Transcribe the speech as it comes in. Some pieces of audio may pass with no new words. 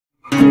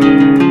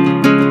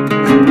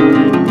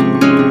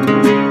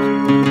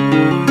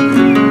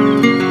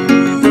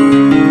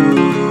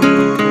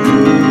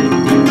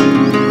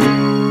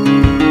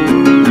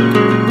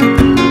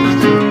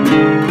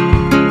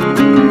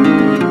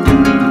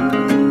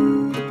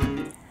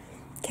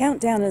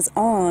countdown is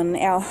on.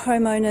 Our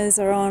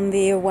homeowners are on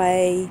their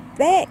way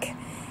back,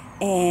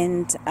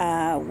 and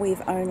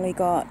we've only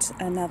got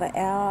another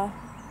hour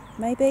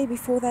maybe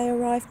before they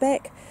arrive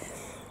back.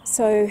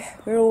 So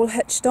we're all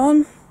hitched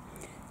on,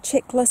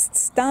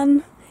 checklists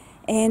done,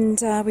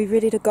 and we're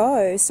ready to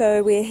go.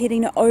 So we're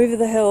heading over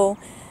the hill,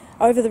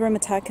 over the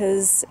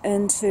Rimatakas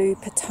into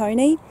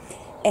Petone,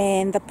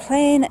 and the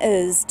plan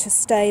is to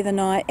stay the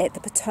night at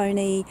the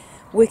Petone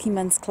Working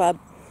Men's Club.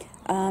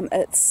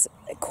 It's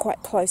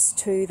quite close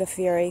to the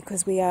ferry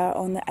because we are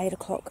on the 8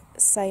 o'clock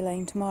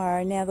sailing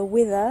tomorrow. Now the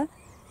weather,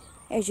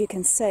 as you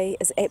can see,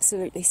 is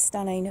absolutely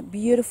stunning.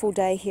 Beautiful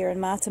day here in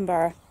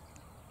Martinborough.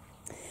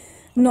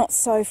 Not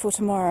so for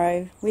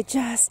tomorrow. We're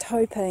just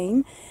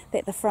hoping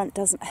that the front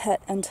doesn't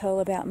hit until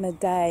about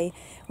midday,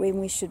 when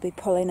we should be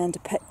pulling into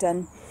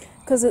Petone,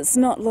 because it's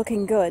not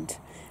looking good.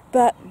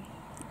 But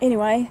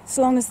anyway, as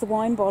long as the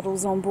wine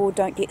bottles on board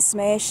don't get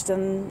smashed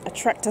and a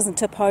truck doesn't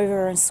tip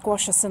over and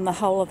squash us in the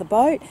hull of the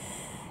boat,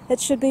 it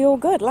should be all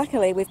good.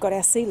 Luckily we've got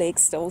our sea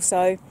legs still,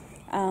 so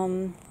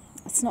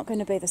it's not going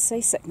to be the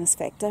seasickness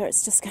factor,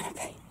 it's just going to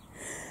be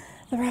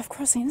the rough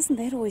crossing. Isn't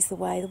that always the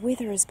way? The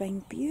weather has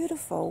been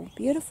beautiful,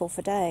 beautiful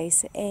for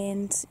days,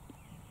 and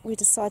we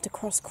decide to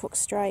cross Cook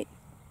Strait,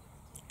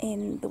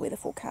 and the weather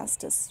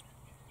forecast is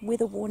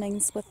weather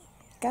warnings with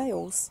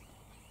gales.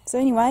 So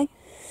anyway,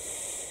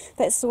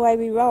 that's the way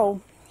we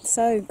roll.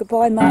 So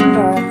goodbye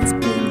Martinborough, it's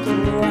been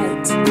great.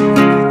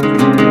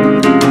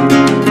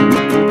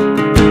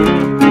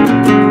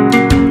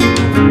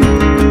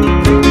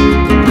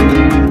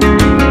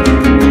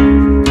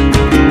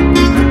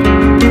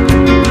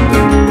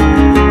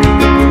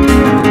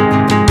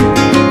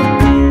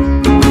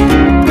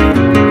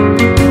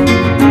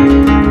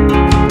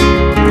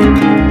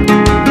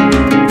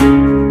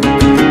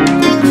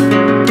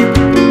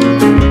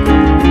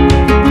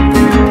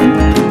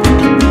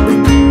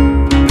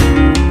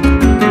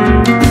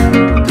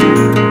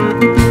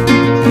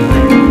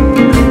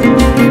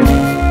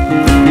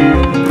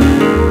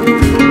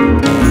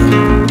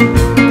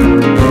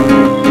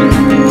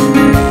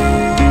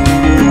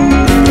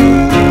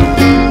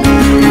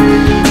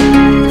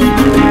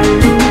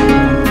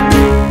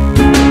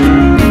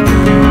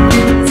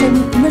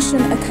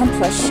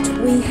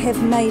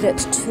 Made it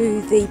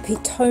to the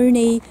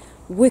Petone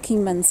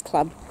Working Men's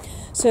Club.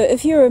 So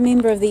if you're a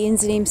member of the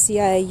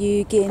NZMCA,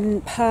 you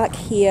can park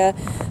here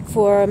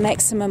for a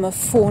maximum of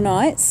 4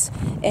 nights,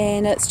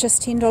 and it's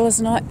just $10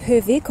 a night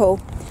per vehicle.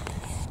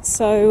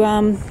 So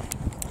I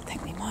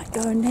think we might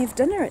go and have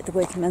dinner at the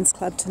Working Men's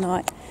Club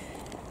tonight.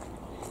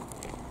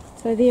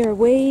 So there are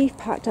we,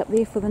 parked up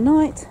there for the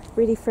night,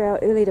 ready for our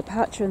early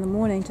departure in the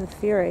morning to the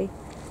ferry.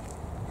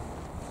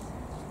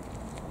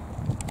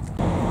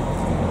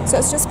 So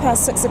it's just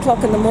past 6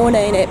 o'clock in the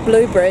morning at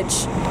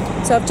Bluebridge.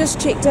 So I've just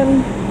checked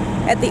in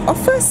at the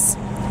office,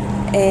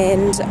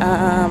 and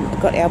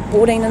got our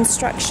boarding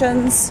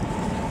instructions,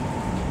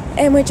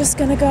 and we're just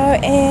going to go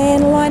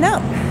and line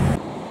up.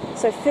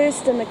 So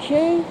first in the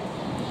queue,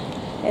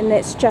 and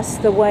that's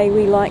just the way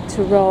we like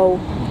to roll.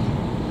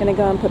 Going to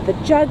go and put the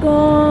jug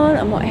on,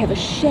 I might have a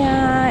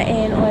shower,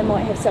 and I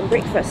might have some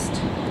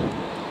breakfast.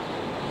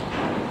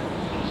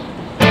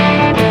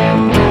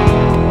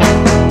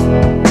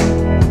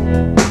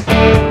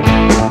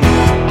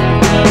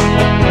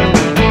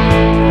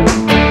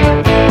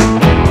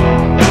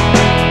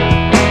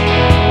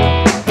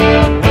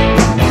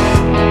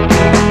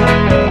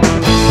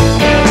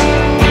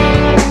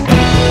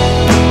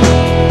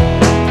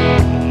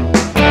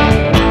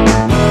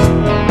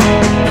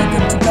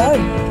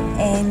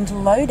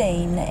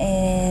 Loading,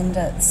 and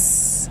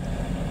it's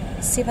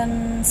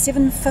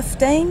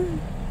 7:15,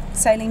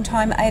 sailing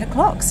time 8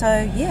 o'clock,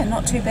 so yeah,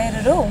 not too bad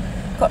at all.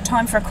 Got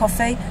time for a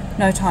coffee,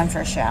 no time for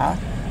a shower.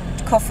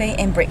 Coffee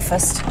and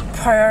breakfast,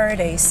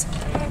 priorities.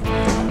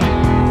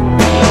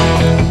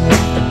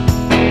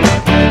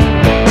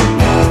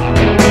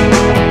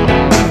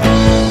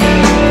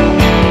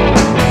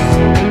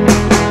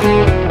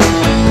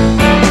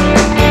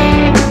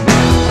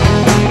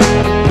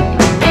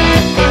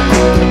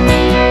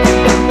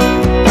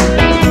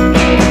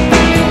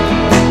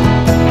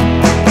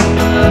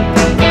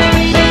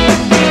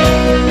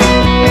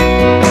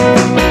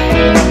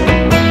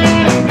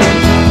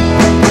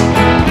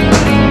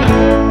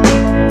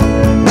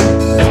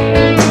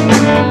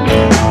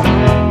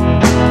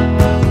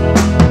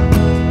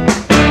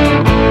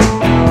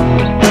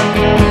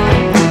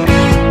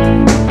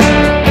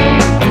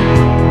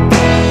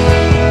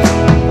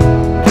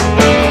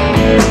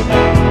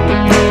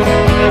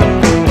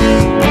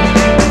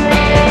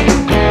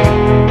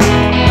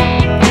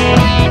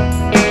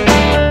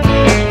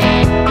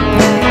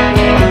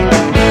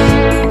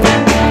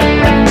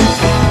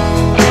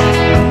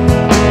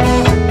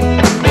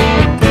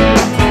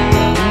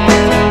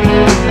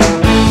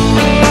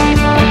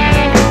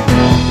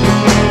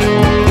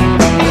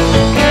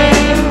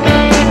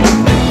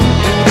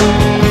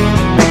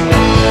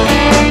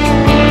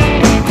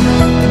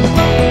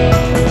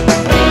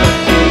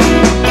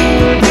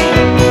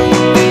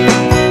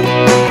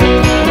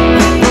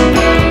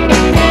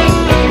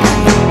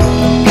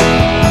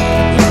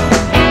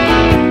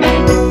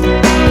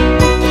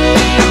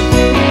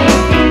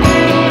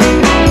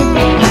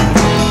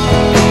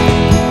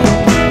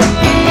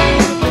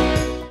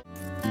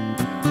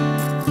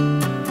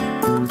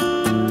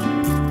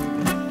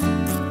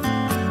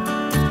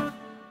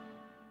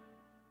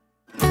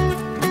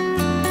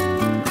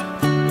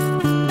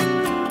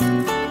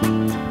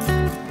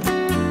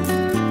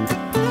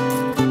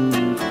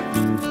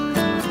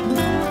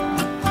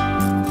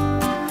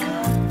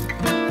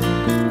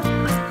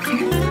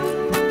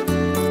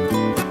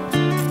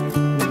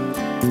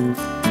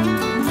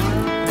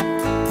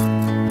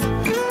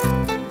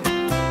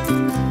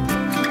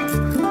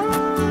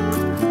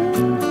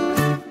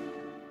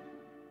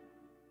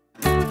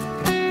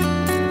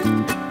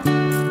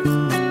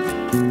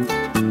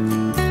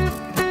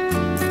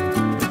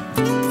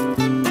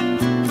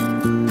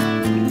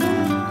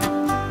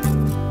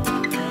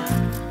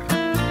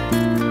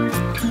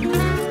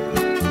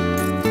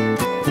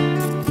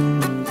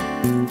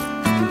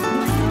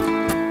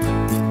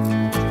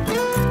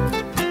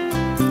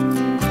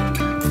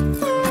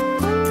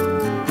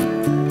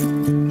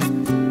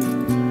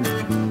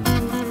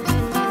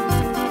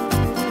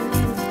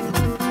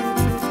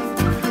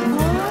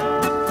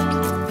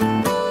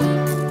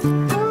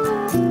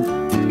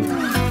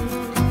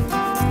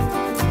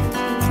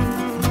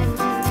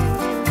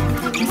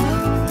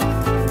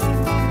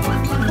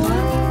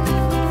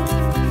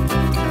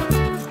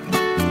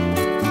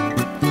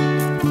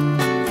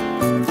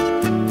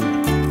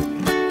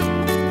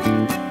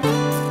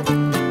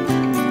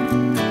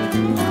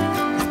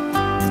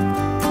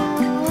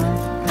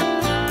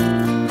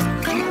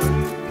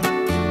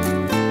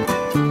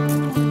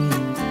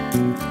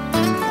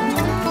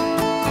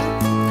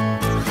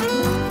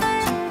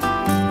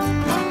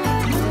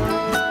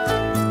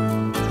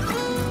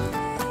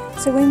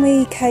 So when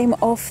we came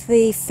off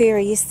the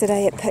ferry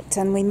yesterday at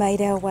Petone, we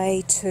made our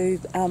way to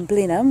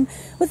Blenheim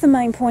with the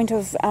main point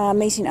of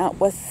meeting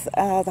up with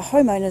the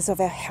homeowners of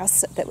our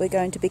house sit that we're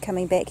going to be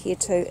coming back here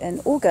to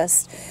in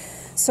August.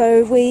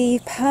 So we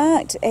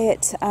parked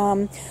at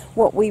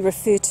what we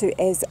refer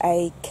to as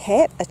a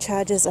CAP, a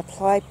Charges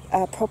Apply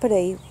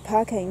Property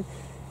Parking,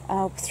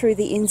 through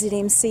the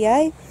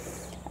NZMCA.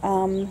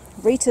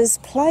 Rita's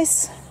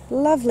place,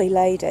 lovely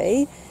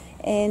lady,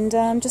 and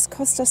just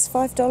cost us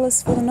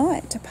 $5 for the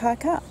night to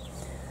park up.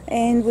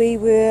 And we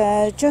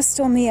were just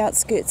on the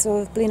outskirts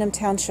of Blenheim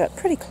Township,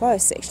 pretty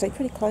close actually,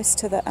 pretty close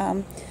to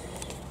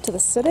the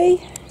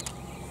city.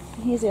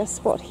 And here's our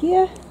spot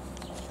here.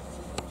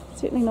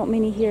 Certainly not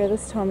many here at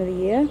this time of the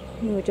year.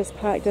 We were just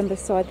parked in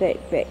beside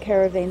that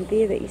caravan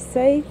there that you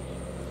see.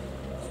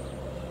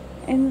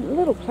 And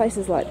little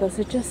places like this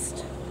are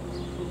just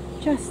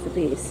the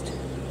best.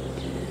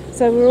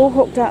 So we're all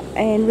hooked up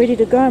and ready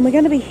to go, and we're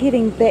going to be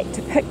heading back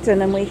to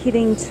Petone, and we're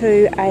heading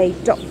to a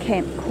dock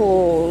camp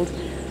called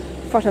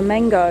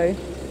Whatamango.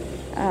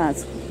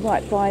 It's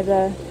right by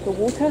the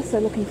water, so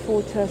looking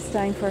forward to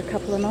staying for a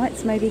couple of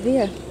nights maybe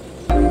there.